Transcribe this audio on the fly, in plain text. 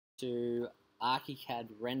to Archicad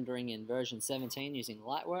rendering in version 17 using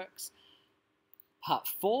Lightworks, part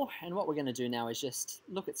 4. And what we're going to do now is just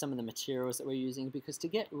look at some of the materials that we're using, because to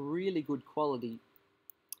get really good quality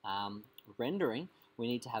rendering, we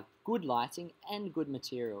need to have good lighting and good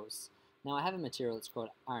materials. Now I have a material that's called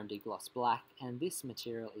RMD Gloss Black, and this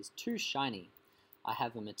material is too shiny. I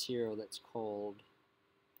have a material that's called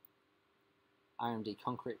RMD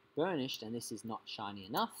Concrete Burnished, and this is not shiny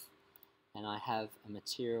enough. And I have a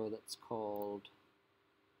material that's called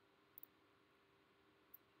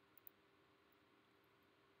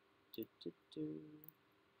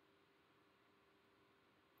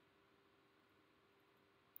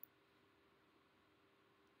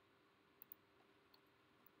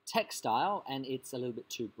Textile, and it's a little bit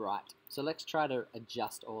too bright. So let's try to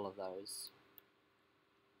adjust all of those.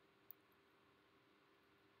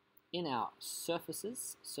 In our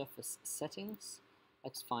surface settings,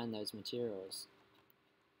 let's find those materials.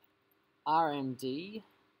 RMD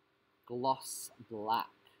Gloss Black.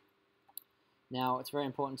 Now it's very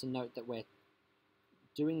important to note that we're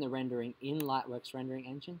doing the rendering in Lightworks rendering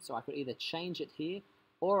engine, so I could either change it here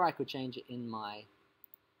or I could change it in my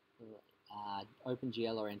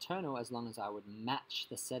OpenGL or internal, as long as I would match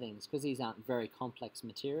the settings, because these aren't very complex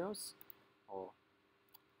materials, or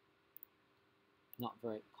not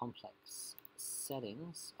very complex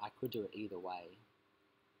settings. I could do it either way.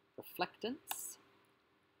 Reflectance,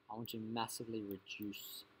 I want to massively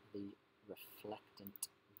reduce the reflectant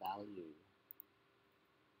value.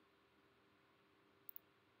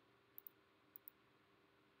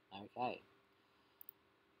 Okay,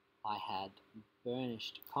 I had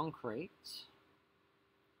burnished concrete,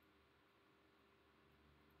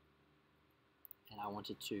 and I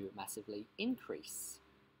wanted to massively increase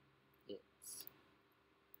its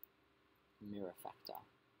mirror factor.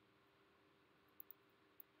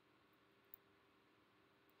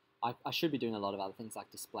 I should be doing a lot of other things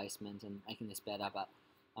like displacement and making this better, but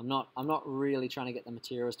I'm not really trying to get the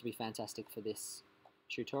materials to be fantastic for this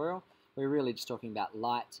tutorial. We're really just talking about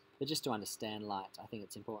light, but just to understand light, I think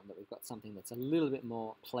it's important that we've got something that's a little bit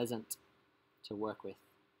more pleasant to work with.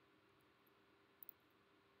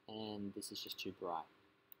 And this is just too bright.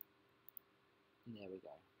 And there we go.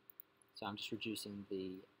 So I'm just reducing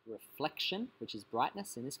the reflection, which is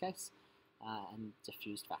brightness in this case, and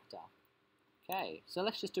diffused factor. Okay, so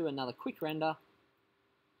let's just do another quick render.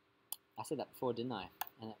 I said that before, didn't I?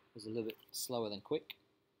 And it was a little bit slower than quick.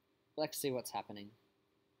 Let's see what's happening.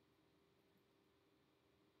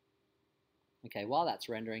 Okay, while that's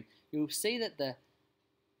rendering, you'll see that the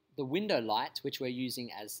window light, which we're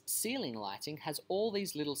using as ceiling lighting, has all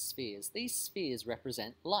these little spheres. These spheres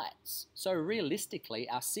represent lights. So realistically,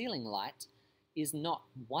 our ceiling light is not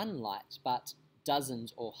one light, but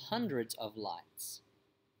dozens or hundreds of lights.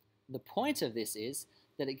 The point of this is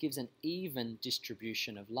that it gives an even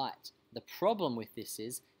distribution of light. The problem with this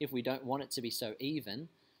is, if we don't want it to be so even,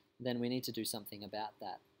 then we need to do something about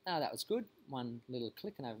that. Now that was good. One little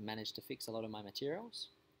click and I've managed to fix a lot of my materials.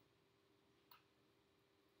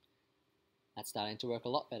 That's starting to work a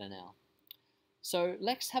lot better now. So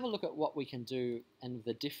let's have a look at what we can do and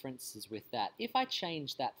the differences with that. If I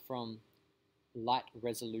change that from light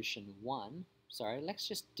resolution 1, let's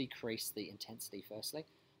just decrease the intensity firstly.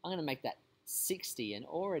 I'm going to make that 60, and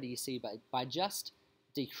already you see by just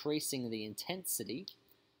decreasing the intensity,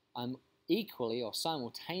 I'm equally or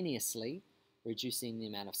simultaneously reducing the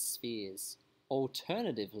amount of spheres.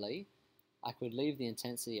 Alternatively, I could leave the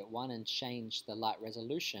intensity at 1 and change the light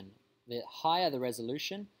resolution. The higher the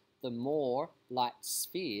resolution, the more light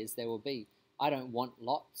spheres there will be. I don't want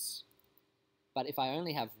lots, but if I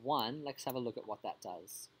only have 1, let's have a look at what that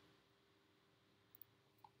does.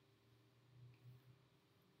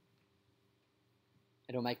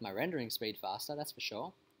 It'll make my rendering speed faster, that's for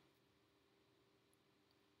sure.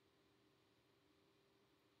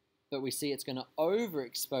 But we see it's going to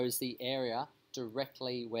overexpose the area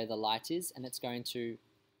directly where the light is, and it's going to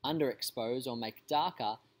underexpose or make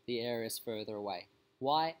darker the areas further away.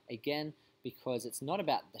 Why? Again, because it's not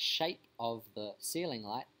about the shape of the ceiling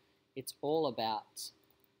light, it's all about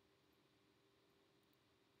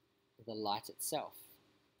the light itself.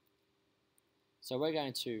 So we're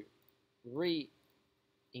going to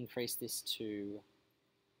increase this to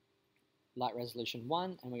light resolution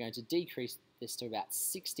 1, and we're going to decrease this to about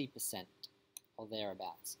 60% or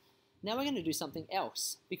thereabouts. Now we're going to do something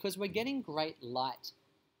else, because we're getting great light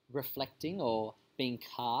reflecting or being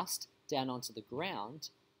cast down onto the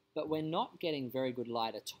ground, but we're not getting very good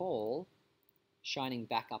light at all shining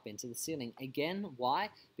back up into the ceiling. Again, why?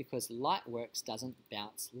 Because Lightworks doesn't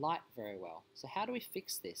bounce light very well. So how do we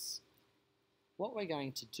fix this? What we're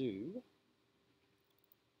going to do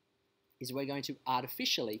is we're going to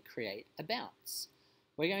artificially create a bounce.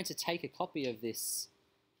 We're going to take a copy of this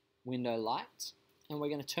window light and we're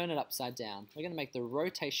going to turn it upside down. We're going to make the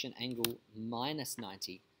rotation angle minus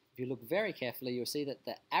 90. If you look very carefully, you'll see that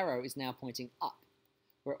the arrow is now pointing up.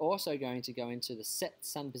 We're also going to go into the set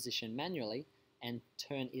sun position manually and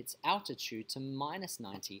turn its altitude to minus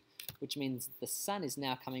 90, which means the sun is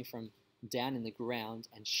now coming from down in the ground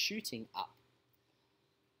and shooting up.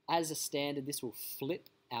 As a standard, this will flip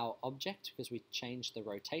our object because we changed the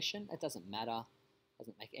rotation. It doesn't matter,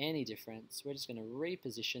 doesn't make any difference. We're just going to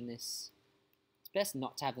reposition this. It's best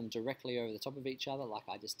not to have them directly over the top of each other like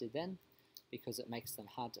I just did then, because it makes them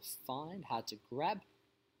hard to find, hard to grab.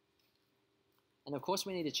 And of course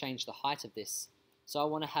we need to change the height of this. So I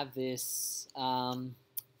want to have this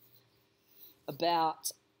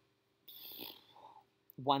about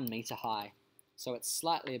 1 meter high. So it's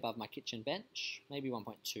slightly above my kitchen bench, maybe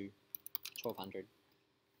 1.2, 1200.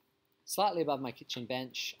 Slightly above my kitchen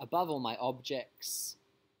bench, above all my objects.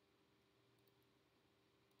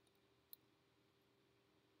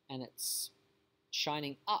 And it's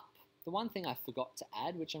shining up. The one thing I forgot to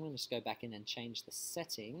add, which I'm going to just go back in and change the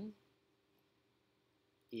setting,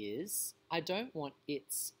 is I don't want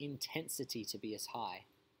its intensity to be as high.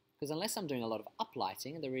 Because unless I'm doing a lot of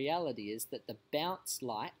uplighting, the reality is that the bounce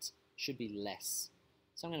light should be less.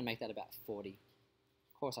 So I'm going to make that about 40.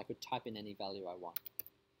 Of course, I could type in any value I want.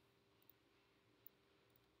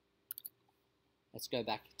 Let's go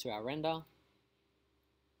back to our render.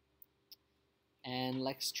 And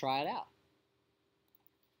let's try it out.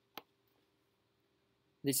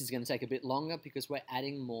 This is going to take a bit longer because we're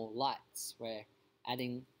adding more lights. We're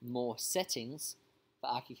adding more settings for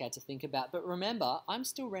Archicad to think about. But remember, I'm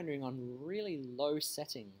still rendering on really low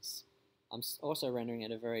settings. I'm also rendering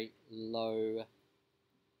at a very low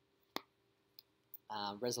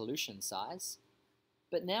resolution size.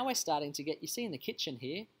 But now we're starting to get, you see in the kitchen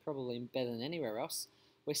here, probably better than anywhere else,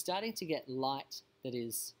 we're starting to get light that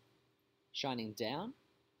is shining down,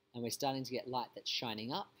 and we're starting to get light that's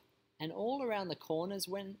shining up. And all around the corners,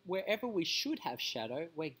 wherever we should have shadow,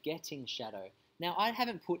 we're getting shadow. Now, I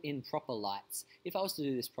haven't put in proper lights. If I was to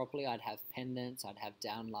do this properly, I'd have pendants, I'd have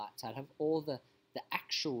downlights, I'd have all the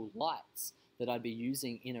actual lights that I'd be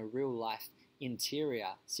using in a real life interior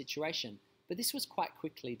situation. But this was quite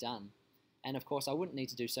quickly done. And of course, I wouldn't need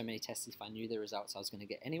to do so many tests if I knew the results I was going to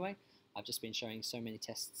get anyway. I've just been showing so many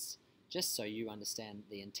tests just so you understand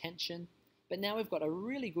the intention. But now we've got a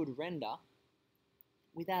really good render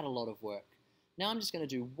without a lot of work. Now I'm just going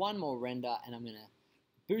to do one more render and I'm going to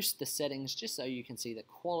boost the settings just so you can see the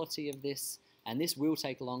quality of this. And this will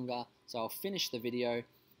take longer, so I'll finish the video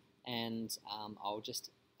and I'll just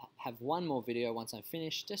have one more video once I'm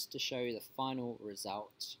finished just to show you the final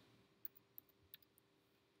result.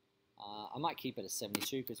 I might keep it at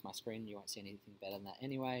 72 because my screen, you won't see anything better than that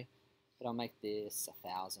anyway, but I'll make this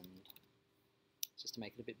 1000 just to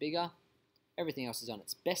make it a bit bigger. Everything else is on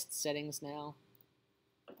its best settings now.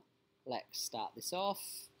 Let's start this off,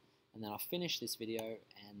 and then I'll finish this video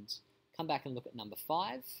and come back and look at number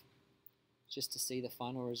 5 just to see the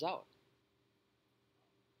final result.